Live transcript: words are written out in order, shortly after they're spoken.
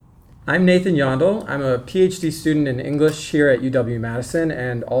I'm Nathan Yondel. I'm a PhD student in English here at UW-Madison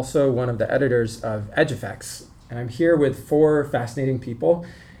and also one of the editors of EdgeEffects. And I'm here with four fascinating people.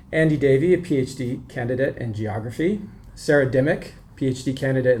 Andy Davey, a PhD candidate in geography. Sarah Dimmock, PhD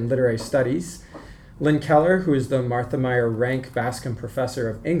candidate in literary studies. Lynn Keller, who is the Martha Meyer Rank Bascom Professor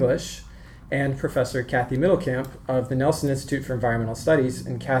of English. And Professor Kathy Middlecamp of the Nelson Institute for Environmental Studies.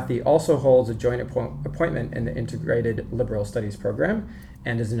 And Kathy also holds a joint appointment in the Integrated Liberal Studies program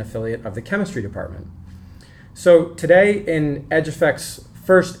and is an affiliate of the chemistry department. So today in EdgeEffects'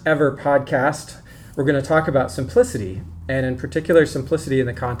 first ever podcast, we're going to talk about simplicity, and in particular simplicity in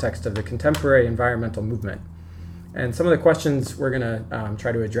the context of the contemporary environmental movement. And some of the questions we're going to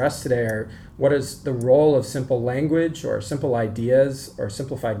try to address today are: what is the role of simple language or simple ideas or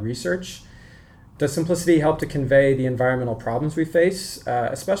simplified research? Does simplicity help to convey the environmental problems we face,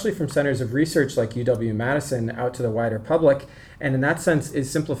 especially from centers of research like UW-Madison out to the wider public? And in that sense,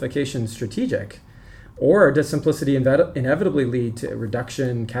 is simplification strategic? Or does simplicity inevitably lead to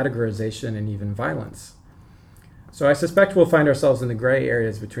reduction, categorization, and even violence? So I suspect we'll find ourselves in the gray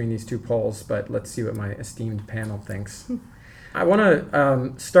areas between these two poles, but let's see what my esteemed panel thinks. I want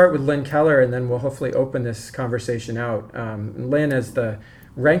to start with Lynn Keller, and then we'll hopefully open this conversation out. Lynn, as the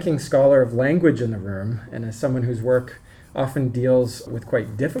ranking scholar of language in the room, and as someone whose work often deals with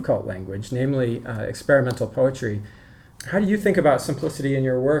quite difficult language, namely experimental poetry, how do you think about simplicity in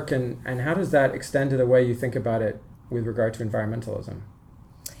your work, and how does that extend to the way you think about it with regard to environmentalism?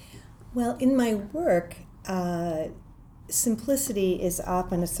 Well, in my work, simplicity is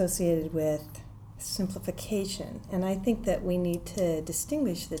often associated with simplification, and I think that we need to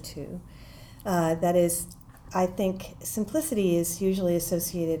distinguish the two. That is, I think simplicity is usually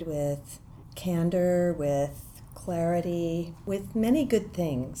associated with candor, with clarity, with many good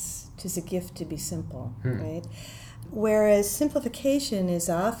things. 'Tis a gift to be simple, right? Whereas simplification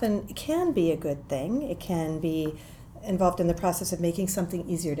can be a good thing. It can be involved in the process of making something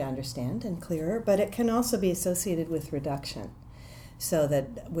easier to understand and clearer, but it can also be associated with reduction. So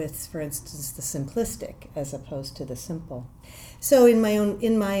that with, for instance, the simplistic as opposed to the simple. So in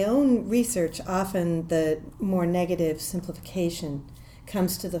my own research, often the more negative simplification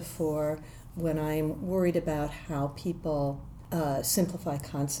comes to the fore when I'm worried about how people simplify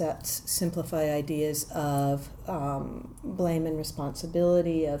concepts, simplify ideas of blame and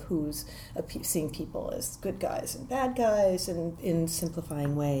responsibility, of who's seeing people as good guys and bad guys, and in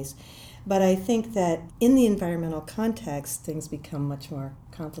simplifying ways. But I think that in the environmental context, things become much more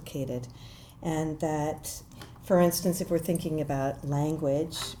complicated. And that, for instance, if we're thinking about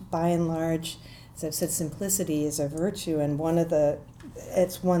language, by and large, as I've said, simplicity is a virtue, and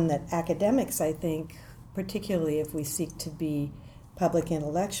it's one that academics, I think, particularly if we seek to be public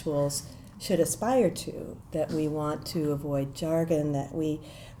intellectuals, should aspire to, that we want to avoid jargon, that we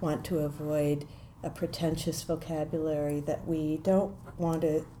want to avoid a pretentious vocabulary, that we don't want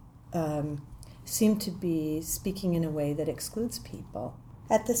to seem to be speaking in a way that excludes people.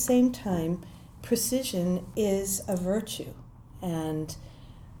 At the same time, precision is a virtue, and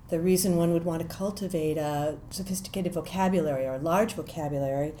the reason one would want to cultivate a sophisticated vocabulary or large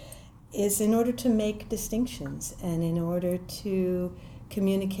vocabulary is in order to make distinctions and in order to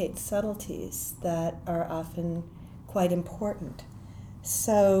communicate subtleties that are often quite important.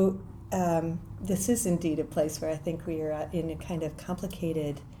 So this is indeed a place where I think we are in a kind of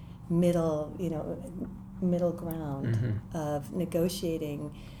complicated middle ground of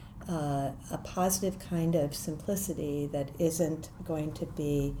negotiating a positive kind of simplicity that isn't going to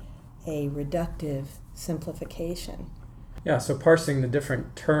be a reductive simplification. Yeah, so parsing the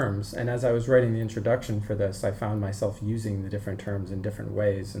different terms, and as I was writing the introduction for this, I found myself using the different terms in different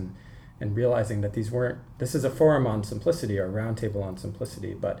ways and realizing that this is a forum on simplicity or a roundtable on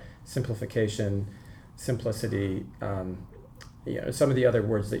simplicity, but simplification, simplicity, some of the other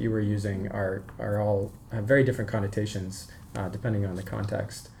words that you were using are all have very different connotations depending on the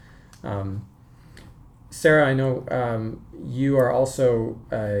context. Sarah, I know you are also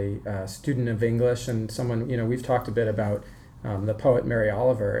a student of English and someone, we've talked a bit about the poet Mary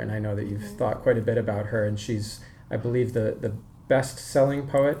Oliver, and I know that you've thought quite a bit about her, and she's, I believe, the best-selling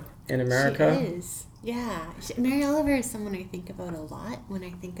poet in America. She is, yeah. Mary Oliver is someone I think about a lot when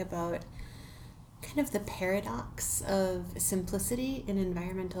I think about kind of the paradox of simplicity in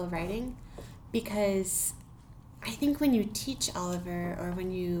environmental writing, because I think when you teach Oliver or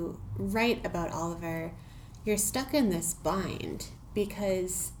when you write about Oliver, you're stuck in this bind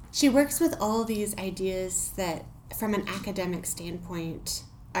because she works with all these ideas that, from an academic standpoint,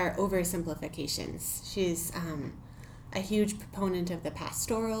 are oversimplifications. She's a huge proponent of the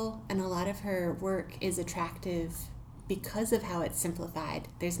pastoral, and a lot of her work is attractive because of how it's simplified.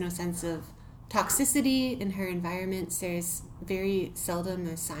 There's no sense of toxicity in her environments. There's very seldom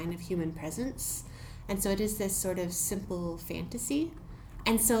a sign of human presence. And so it is this sort of simple fantasy.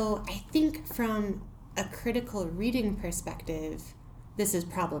 And so I think from a critical reading perspective, this is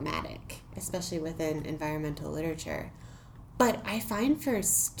problematic, especially within environmental literature. But I find for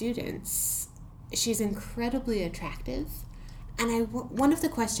students, she's incredibly attractive. And one of the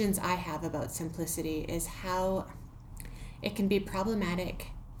questions I have about simplicity is how it can be problematic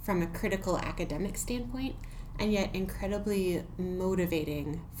from a critical academic standpoint, and yet incredibly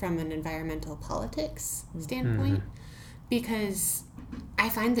motivating from an environmental politics standpoint. Because I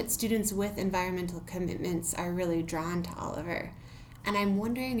find that students with environmental commitments are really drawn to Oliver. And I'm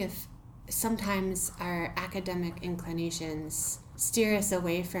wondering if sometimes our academic inclinations steer us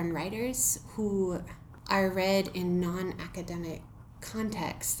away from writers who are read in non-academic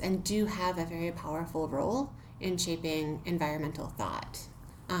contexts and do have a very powerful role in shaping environmental thought.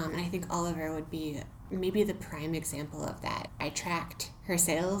 And I think Oliver would be maybe the prime example of that. I tracked her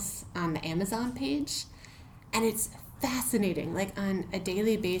sales on the Amazon page, and it's fascinating. Like on a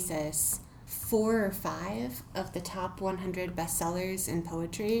daily basis, 4 or 5 of the top 100 bestsellers in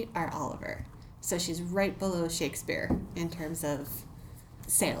poetry are Oliver. So she's right below Shakespeare in terms of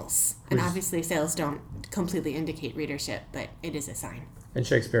sales. And obviously sales don't completely indicate readership, but it is a sign. And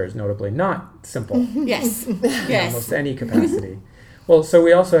Shakespeare is notably not simple Yes. in Yes. almost any capacity. Well, so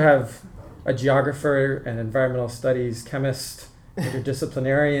we also have a geographer, an environmental studies chemist,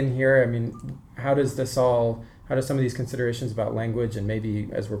 interdisciplinarian here. I mean, how does some of these considerations about language, and maybe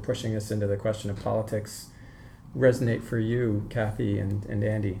as we're pushing this into the question of politics, resonate for you, Kathy and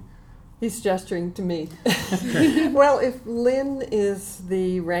Andy? He's gesturing to me. Well, if Lynn is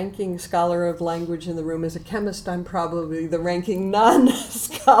the ranking scholar of language in the room as a chemist, I'm probably the ranking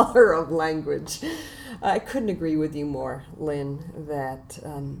non-scholar of language. I couldn't agree with you more, Lynn, that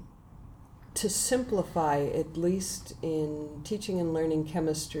to simplify, at least in teaching and learning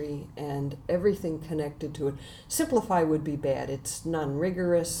chemistry and everything connected to it, simplify would be bad. It's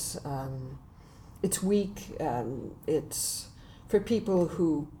non-rigorous, it's weak, it's for people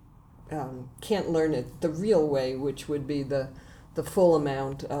who can't learn it the real way, which would be the full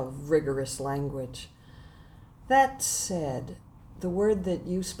amount of rigorous language. That said, the word that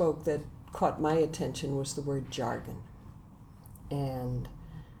you spoke that caught my attention was the word jargon. And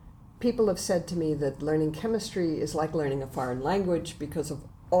people have said to me that learning chemistry is like learning a foreign language because of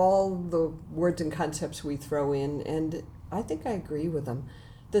all the words and concepts we throw in, and I think I agree with them.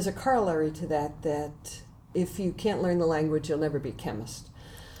 There's a corollary to that if you can't learn the language, you'll never be a chemist.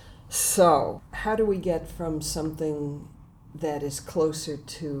 So, how do we get from something that is closer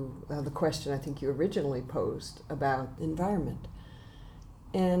to the question I think you originally posed about environment?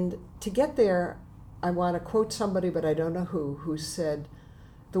 And to get there, I want to quote somebody, but I don't know who said,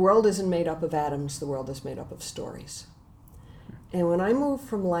 "The world isn't made up of atoms, the world is made up of stories." And when I move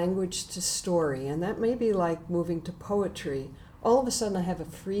from language to story, and that may be like moving to poetry, all of a sudden I have a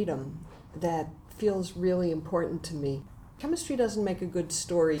freedom that feels really important to me. Chemistry doesn't make a good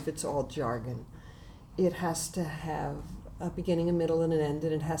story if it's all jargon. It has to have a beginning, a middle, and an end,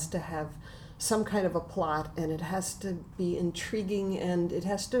 and it has to have some kind of a plot, and it has to be intriguing, and it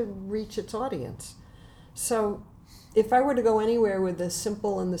has to reach its audience. So if I were to go anywhere with the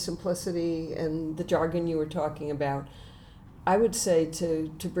simple and the simplicity and the jargon you were talking about, I would say to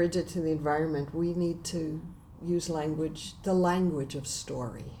bridge it to the environment, we need to use language, the language of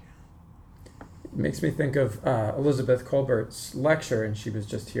story. It makes me think of Elizabeth Colbert's lecture, and she was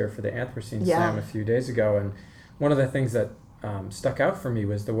just here for the Anthropocene Slam a few days ago. And one of the things that stuck out for me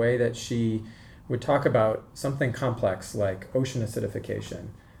was the way that she would talk about something complex like ocean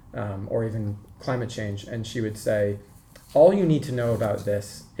acidification or even climate change. And she would say, all you need to know about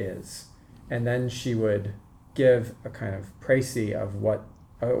this is, and then she would give a kind of précis of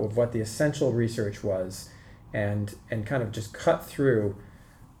what the essential research was, and kind of just cut through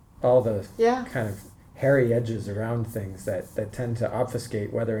all the kind of hairy edges around things that tend to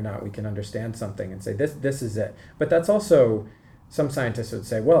obfuscate whether or not we can understand something, and say this is it. But that's also, some scientists would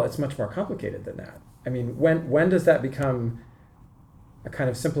say, well, it's much more complicated than that. I mean, when does that become a kind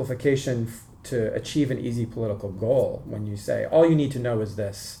of simplification to achieve an easy political goal, when you say all you need to know is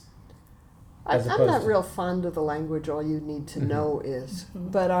this? I'm not real fond of the language all you need to know is,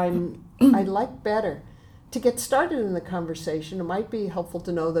 but I like better. To get started in the conversation, it might be helpful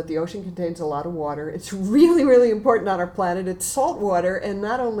to know that the ocean contains a lot of water. It's really, really important on our planet. It's salt water, and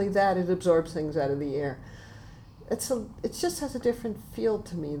not only that, it absorbs things out of the air. It just has a different feel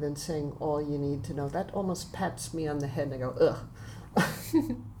to me than saying all you need to know. That almost pats me on the head and I go,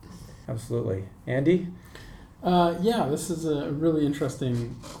 ugh. Absolutely. Andy? Yeah, this is a really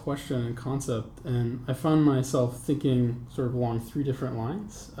interesting question and concept, and I found myself thinking sort of along three different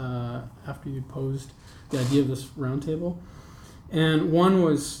lines after you posed the idea of this roundtable. And one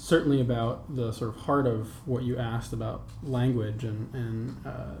was certainly about the sort of heart of what you asked about language and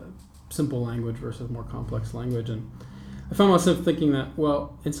simple language versus more complex language. And I found myself thinking that,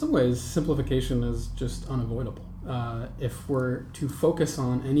 well, in some ways, simplification is just unavoidable. If we're to focus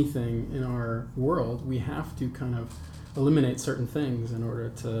on anything in our world, we have to kind of eliminate certain things in order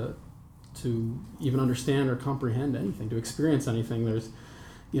to even understand or comprehend anything, to experience anything. There's,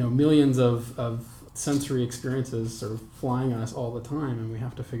 millions of sensory experiences sort of flying at us all the time, and we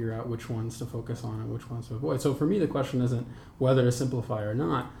have to figure out which ones to focus on and which ones to avoid. So for me, the question isn't whether to simplify or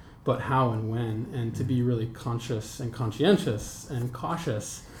not, but how and when, and to be really conscious and conscientious and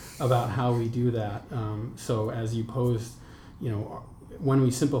cautious about how we do that. So as you posed, when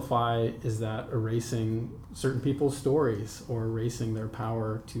we simplify, is that erasing certain people's stories or erasing their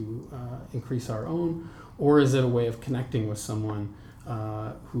power to increase our own? Or is it a way of connecting with someone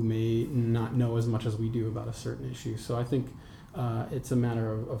who may not know as much as we do about a certain issue? So I think it's a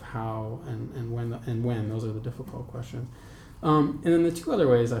matter of how and when. Those are the difficult questions. And then the two other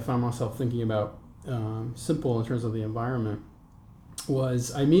ways I found myself thinking about simple in terms of the environment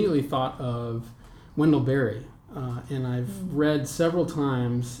was I immediately thought of Wendell Berry. And I've read several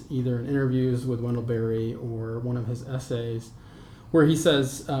times, either in interviews with Wendell Berry or one of his essays, where he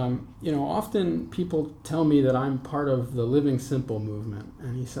says, often people tell me that I'm part of the Living Simple movement.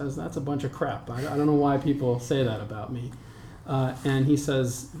 And he says, that's a bunch of crap. I don't know why people say that about me. And he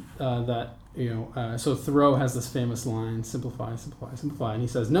says that, so Thoreau has this famous line, simplify, simplify, simplify. And he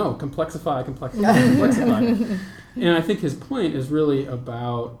says, no, complexify, complexify, complexify. And I think his point is really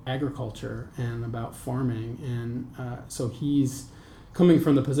about agriculture and about farming. And so he's coming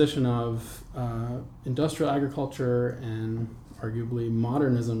from the position of industrial agriculture, and arguably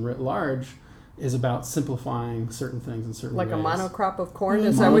modernism writ large is about simplifying certain things in certain ways. Like a monocrop of corn?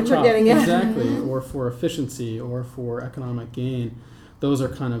 Is that what you're getting at? Exactly, or for efficiency or for economic gain. Those are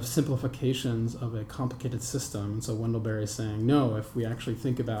kind of simplifications of a complicated system. And so Wendell Berry is saying, no, if we actually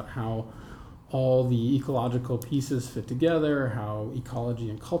think about how all the ecological pieces fit together, how ecology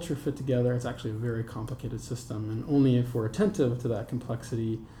and culture fit together, it's actually a very complicated system. And only if we're attentive to that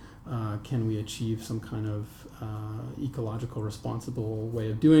complexity can we achieve some kind of ecological responsible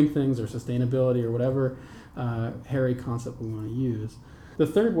way of doing things, or sustainability, or whatever hairy concept we want to use. The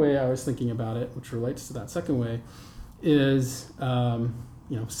third way I was thinking about it, which relates to that second way, is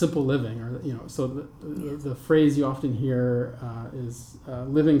simple living, or so the phrase you often hear is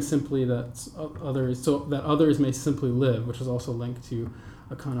living simply that others may simply live, which is also linked to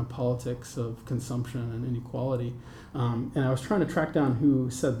a kind of politics of consumption and inequality. And I was trying to track down who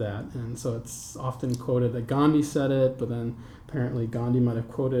said that, and so it's often quoted that Gandhi said it, but then apparently Gandhi might have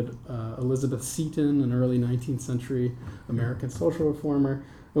quoted Elizabeth Seton, an early 19th century American social reformer.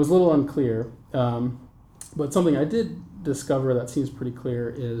 It was a little unclear. But something I did discover that seems pretty clear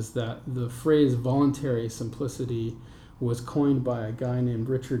is that the phrase voluntary simplicity was coined by a guy named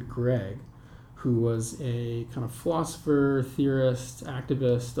Richard Gregg, who was a kind of philosopher, theorist,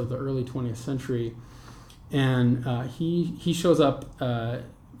 activist of the early 20th century. And he shows up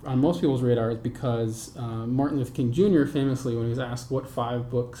on most people's radars because Martin Luther King Jr. famously, when he was asked what 5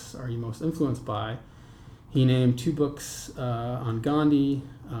 books are you most influenced by, he named 2 books on Gandhi,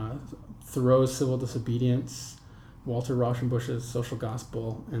 Thoreau's Civil Disobedience, Walter Rauschenbusch's Social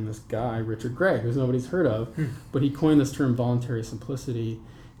Gospel, and this guy, Richard Gregg, who nobody's heard of, but he coined this term voluntary simplicity.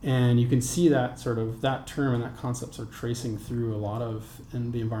 And you can see that that term and that concept sort of tracing through a lot of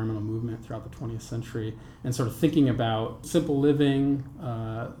in the environmental movement throughout the 20th century, and sort of thinking about simple living,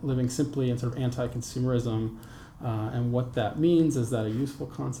 living simply, and sort of anti-consumerism, and what that means. Is that a useful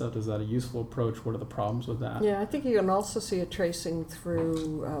concept? Is that a useful approach? What are the problems with that? Yeah, I think you can also see it tracing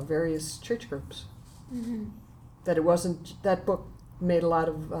through various church groups. Mm-hmm. That it wasn't, that book made a lot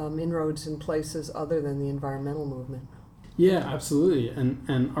of inroads in places other than the environmental movement. Yeah, absolutely, and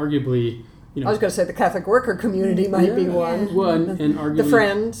arguably, I was going to say the Catholic worker community might be one. Well, and arguably, the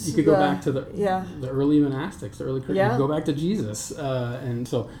Friends. You could go back to the early monastics, the early Christians. You could go back to Jesus, and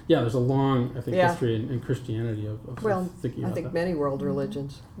so there's a long, I think, history in Christianity of thinking about that. I think many world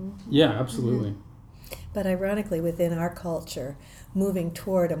religions. Yeah, absolutely. Mm-hmm. But ironically, within our culture, moving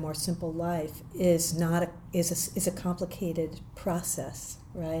toward a more simple life is a complicated process,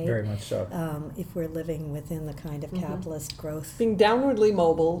 right? Very much so. If we're living within the kind of capitalist growth, being downwardly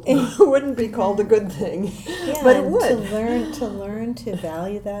mobile wouldn't be called a good thing, yeah, but it would. To learn to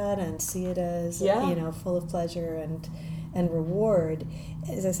value that and see it as full of pleasure and reward.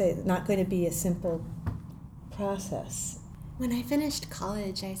 As I say, not going to be a simple process? When I finished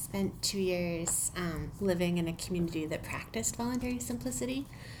college, I spent 2 years living in a community that practiced voluntary simplicity.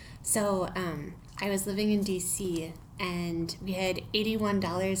 So I was living in DC, and we had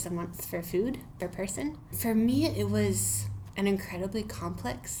 $81 a month for food per person. For me, it was an incredibly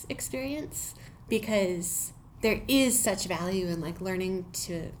complex experience because there is such value in like learning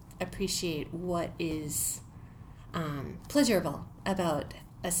to appreciate what is pleasurable about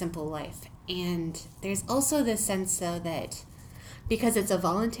a simple life. And there's also this sense, though, that because it's a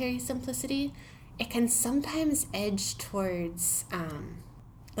voluntary simplicity, it can sometimes edge towards,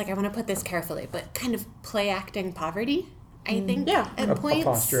 I want to put this carefully, but kind of play-acting poverty, I think, at points. A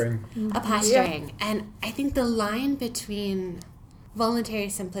posturing. A posturing. Yeah. And I think the line between voluntary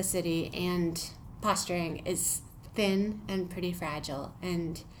simplicity and posturing is thin and pretty fragile,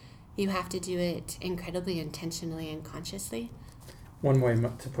 and you have to do it incredibly intentionally and consciously. One way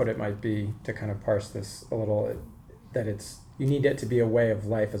to put it might be to kind of parse this a little, that you need it to be a way of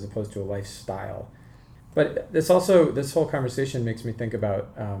life as opposed to a lifestyle. But this whole conversation makes me think about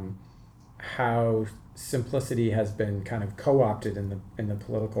how simplicity has been kind of co-opted in the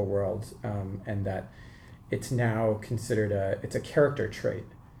political world, and that it's now considered it's a character trait.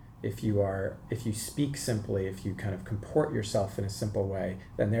 If you speak simply, if you kind of comport yourself in a simple way,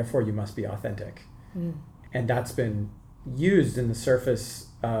 then therefore you must be authentic. And that's been used in the surface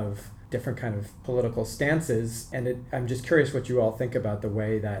of different kind of political stances. And I'm just curious what you all think about the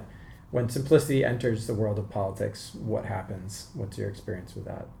way that when simplicity enters the world of politics, what happens? What's your experience with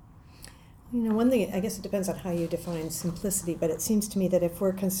that? One thing, I guess it depends on how you define simplicity, but it seems to me that if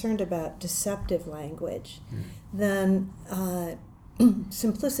we're concerned about deceptive language, then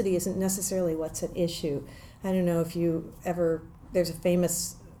simplicity isn't necessarily what's at issue. I don't know if there's a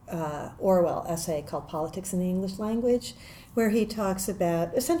famous Orwell essay called Politics in the English Language, where he talks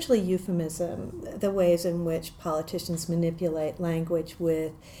about essentially euphemism, the ways in which politicians manipulate language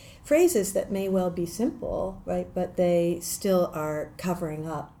with phrases that may well be simple, right, but they still are covering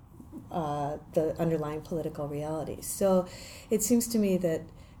up the underlying political realities. So it seems to me that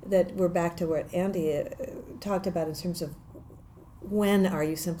we're back to what Andy talked about in terms of when are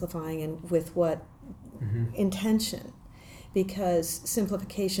you simplifying and with what intention. Because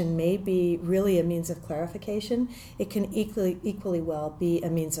simplification may be really a means of clarification. It can equally well be a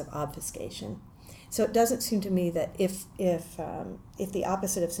means of obfuscation. So it doesn't seem to me that if the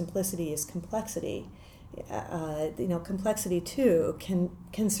opposite of simplicity is complexity, complexity too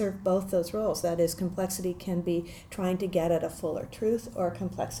can serve both those roles. That is, complexity can be trying to get at a fuller truth, or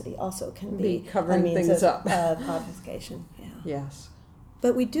complexity also can be covering a means things up. of obfuscation. Yeah. Yes.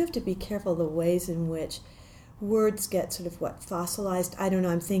 But we do have to be careful the ways in which words get sort of fossilized. I don't know,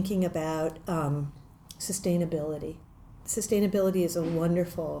 I'm thinking about sustainability. Sustainability is a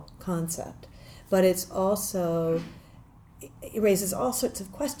wonderful concept, but it raises all sorts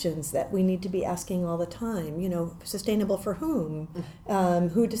of questions that we need to be asking all the time. Sustainable for whom?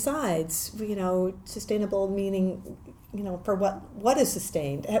 Who decides? Sustainable meaning, for what is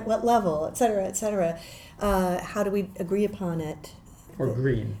sustained, at what level, et cetera, et cetera. How do we agree upon it? Or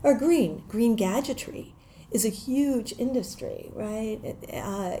green. Green gadgetry is a huge industry, right?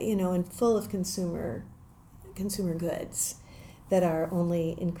 And full of consumer goods that are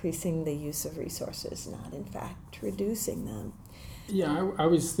only increasing the use of resources, not in fact reducing them. Yeah, I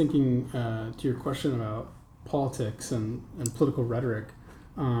was thinking to your question about politics and political rhetoric.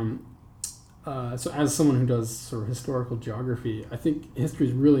 So as someone who does sort of historical geography, I think history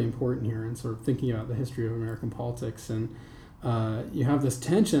is really important here in sort of thinking about the history of American politics. And you have this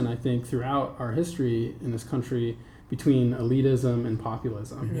tension, I think, throughout our history in this country between elitism and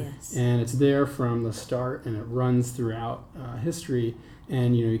populism. Yes. And it's there from the start, and it runs throughout history.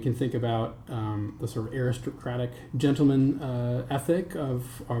 And you can think about the sort of aristocratic gentleman ethic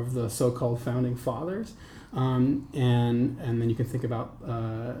of the so-called founding fathers, and then you can think about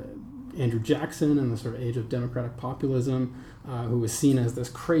Andrew Jackson and the sort of age of democratic populism, who was seen as this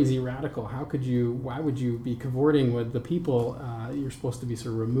crazy radical. Why would you be cavorting with the people? You're supposed to be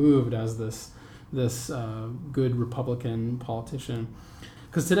sort of removed as this good Republican politician.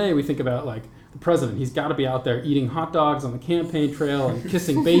 Because today we think about like the president. He's got to be out there eating hot dogs on the campaign trail and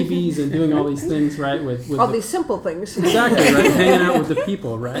kissing babies and doing all these things, right? With these simple things. Exactly, right? Hanging out with the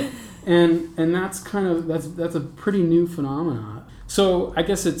people, right? And that's kind of that's a pretty new phenomenon. So I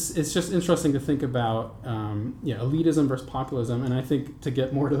guess it's just interesting to think about elitism versus populism. And I think to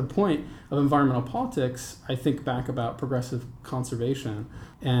get more to the point of environmental politics, I think back about progressive conservation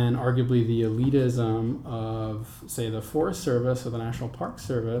and arguably the elitism of, say, the Forest Service or the National Park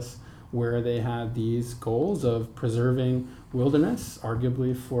Service, where they had these goals of preserving wilderness,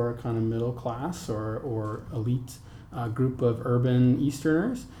 arguably for a kind of middle class or elite group of urban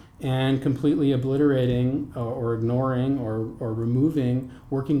Easterners, and completely obliterating or ignoring or removing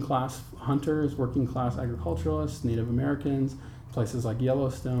working class hunters, working class agriculturalists, Native Americans, places like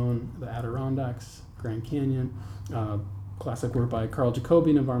Yellowstone, the Adirondacks, Grand Canyon, classic work by Carl Jacobi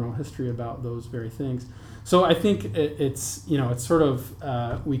in Environmental History about those very things. So I think it's sort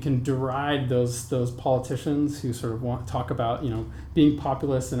of we can deride those politicians who sort of talk about being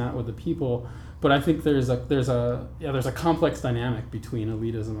populist and out with the people, but I think there's a complex dynamic between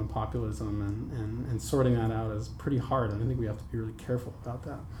elitism and populism, and sorting that out is pretty hard, and I think we have to be really careful about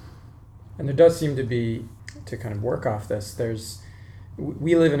that. And there does seem to be, to kind of work off this,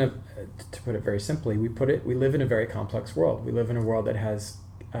 we live in to put it very simply, we live in a very complex world. We live in a world that has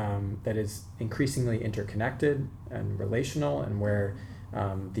that is increasingly interconnected and relational, and where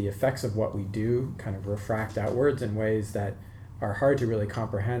the effects of what we do kind of refract outwards in ways that are hard to really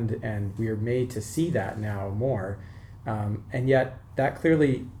comprehend, and we are made to see that now more. And yet that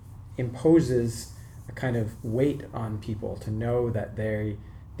clearly imposes a kind of weight on people to know that they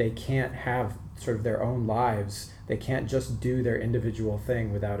can't have sort of their own lives. They can't just do their individual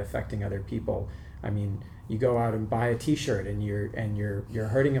thing without affecting other people. I mean, you go out and buy a T-shirt, and you're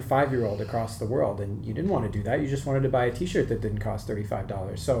hurting a 5-year-old across the world, and you didn't want to do that. You just wanted to buy a T-shirt that didn't cost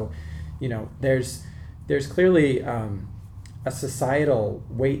 $35. So, there's clearly a societal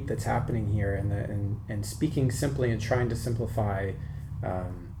weight that's happening here, and speaking simply and trying to simplify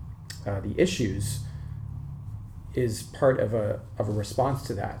the issues is part of a response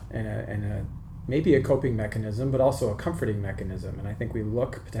to that, and a maybe a coping mechanism, but also a comforting mechanism. And I think we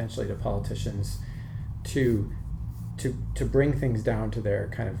look potentially to politicians to bring things down to their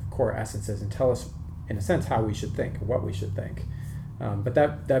kind of core essences and tell us, in a sense, how we should think, what we should think. But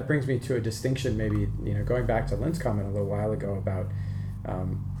that brings me to a distinction, maybe going back to Lynn's comment a little while ago about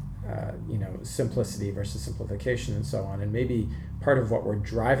simplicity versus simplification and so on. And maybe part of what we're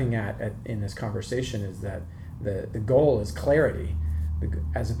driving at in this conversation is that the goal is clarity,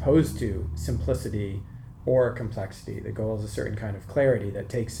 as opposed to simplicity or complexity. The goal is a certain kind of clarity that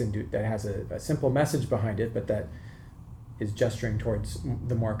that has a simple message behind it, but that is gesturing towards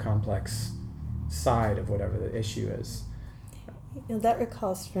the more complex side of whatever the issue is. That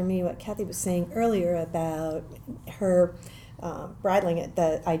recalls for me what Kathy was saying earlier about her bridling at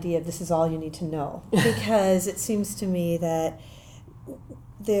the idea of this is all you need to know, because it seems to me that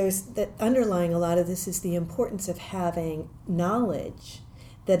that underlying a lot of this is the importance of having knowledge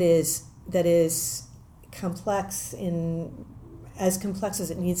that is complex, as complex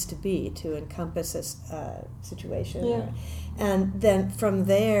as it needs to be to encompass a situation. Yeah. And then from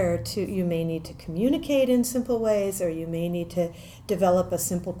there you may need to communicate in simple ways, or you may need to develop a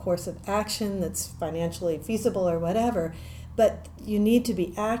simple course of action that's financially feasible or whatever, but you need to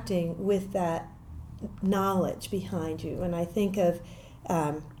be acting with that knowledge behind you. And I think of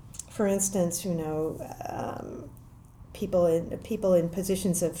for instance, people in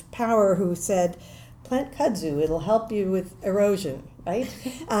positions of power who said, plant kudzu, it'll help you with erosion, right?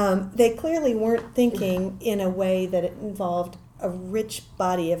 They clearly weren't thinking in a way that it involved a rich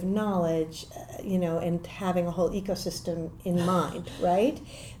body of knowledge, and having a whole ecosystem in mind, right?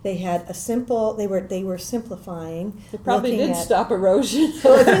 They had they were simplifying. It probably did stop erosion. It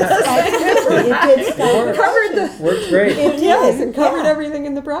did stop. Worked great. It did. Yes, and covered everything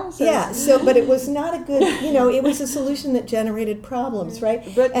in the process. Yeah. But it was not a good. It was a solution that generated problems, right?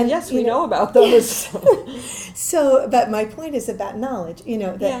 But yes, we know about those. But my point is about knowledge.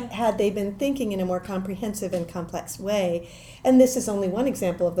 That had they been thinking in a more comprehensive and complex way, and this is only one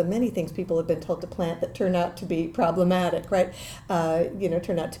example of the many things people have been told to plant that turn out to be problematic, right?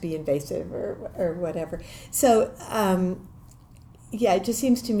 Turn out to be invasive or whatever. So, it just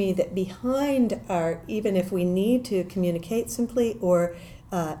seems to me that behind even if we need to communicate simply or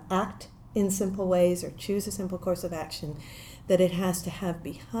act in simple ways or choose a simple course of action, that it has to have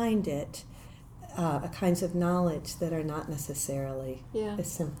behind it kinds of knowledge that are not necessarily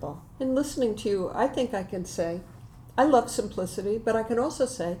as simple. In listening to you, I think I can say, I love simplicity, but I can also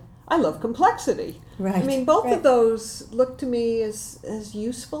say, I love complexity. Right. I mean, both of those look to me as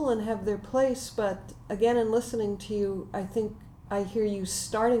useful and have their place, but again, in listening to you, I think I hear you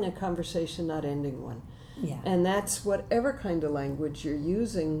starting a conversation, not ending one. Yeah. And that's whatever kind of language you're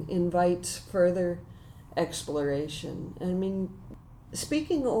using invites further exploration. I mean,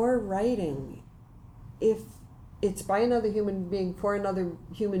 speaking or writing, if it's by another human being, for another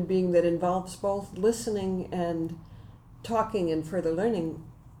human being that involves both listening and talking and further learning,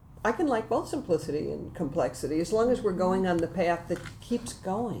 I can like both simplicity and complexity as long as we're going on the path that keeps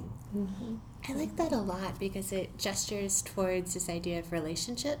going. Mm-hmm. I like that a lot because it gestures towards this idea of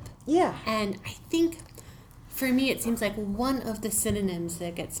relationship. Yeah. And I think for me, it seems like one of the synonyms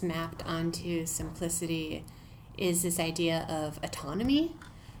that gets mapped onto simplicity is this idea of autonomy.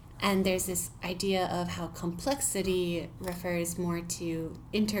 And there's this idea of how complexity refers more to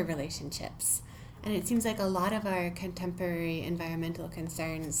interrelationships. And it seems like a lot of our contemporary environmental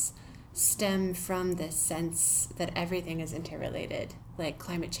concerns stem from this sense that everything is interrelated, like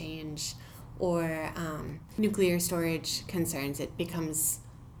climate change or nuclear storage concerns. It becomes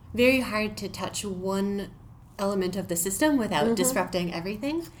very hard to touch one element of the system without disrupting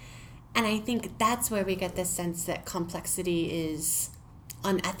everything. And I think that's where we get this sense that complexity is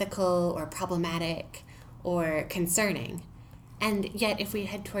unethical or problematic or concerning. And yet, if we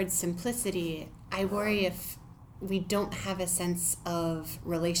head towards simplicity, I worry if we don't have a sense of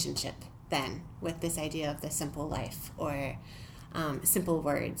relationship then with this idea of the simple life or simple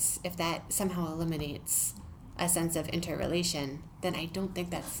words. If that somehow eliminates a sense of interrelation, then I don't think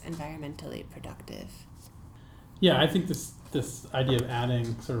that's environmentally productive. Yeah, I think this idea of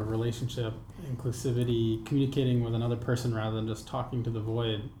adding sort of relationship, inclusivity, communicating with another person rather than just talking to the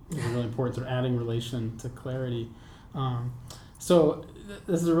void is really important. Sort of adding relation to clarity. So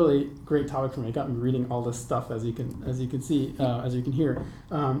this is a really great topic for me. It got me reading all this stuff, as you can see, as you can hear.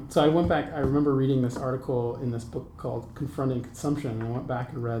 So I went back. I remember reading this article in this book called "Confronting Consumption," and I went back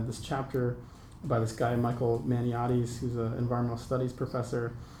and read this chapter by this guy Michael Maniatis, who's an environmental studies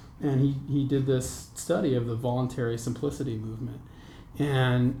professor, and he did this study of the voluntary simplicity movement.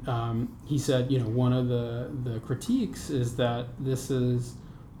 And he said, one of the critiques is that this is,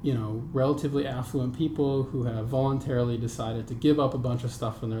 relatively affluent people who have voluntarily decided to give up a bunch of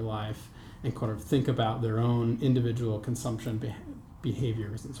stuff in their life and kind of think about their own individual consumption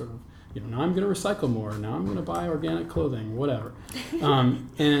behaviors and sort of, now I'm going to recycle more, now I'm going to buy organic clothing, whatever.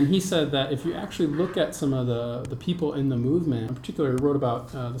 And he said that if you actually look at some of the people in the movement, in particular, he wrote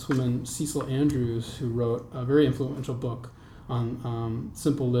about this woman, Cecil Andrews, who wrote a very influential book on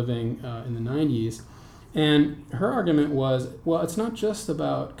simple living in the 90s. And her argument was, well, it's not just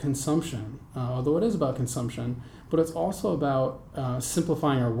about consumption, although it is about consumption, but it's also about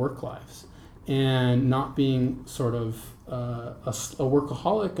simplifying our work lives and not being sort of a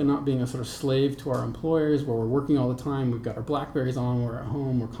workaholic and not being a sort of slave to our employers where we're working all the time, we've got our Blackberries on, we're at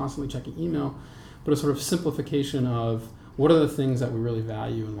home, we're constantly checking email, but a sort of simplification of what are the things that we really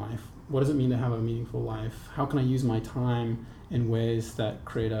value in life? What does it mean to have a meaningful life? How can I use my time in ways that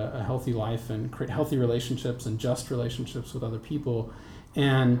create a healthy life and create healthy relationships and just relationships with other people?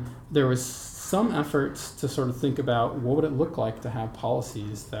 And there was some efforts to sort of think about what would it look like to have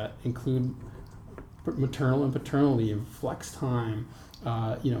policies that include maternal and paternal leave, flex time,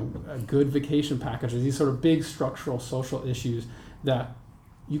 good vacation packages, these sort of big structural social issues that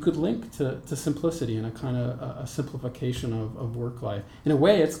you could link to simplicity and a kind of a simplification of work life. In a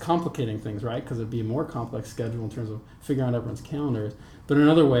way, it's complicating things, right? Because it'd be a more complex schedule in terms of figuring out everyone's calendars. But in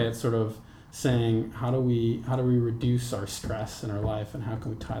another way, it's sort of saying, how do we reduce our stress in our life, and how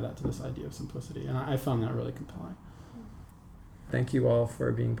can we tie that to this idea of simplicity? And I found that really compelling. Thank you all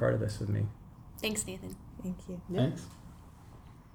for being part of this with me. Thanks, Nathan. Thank you. Thanks.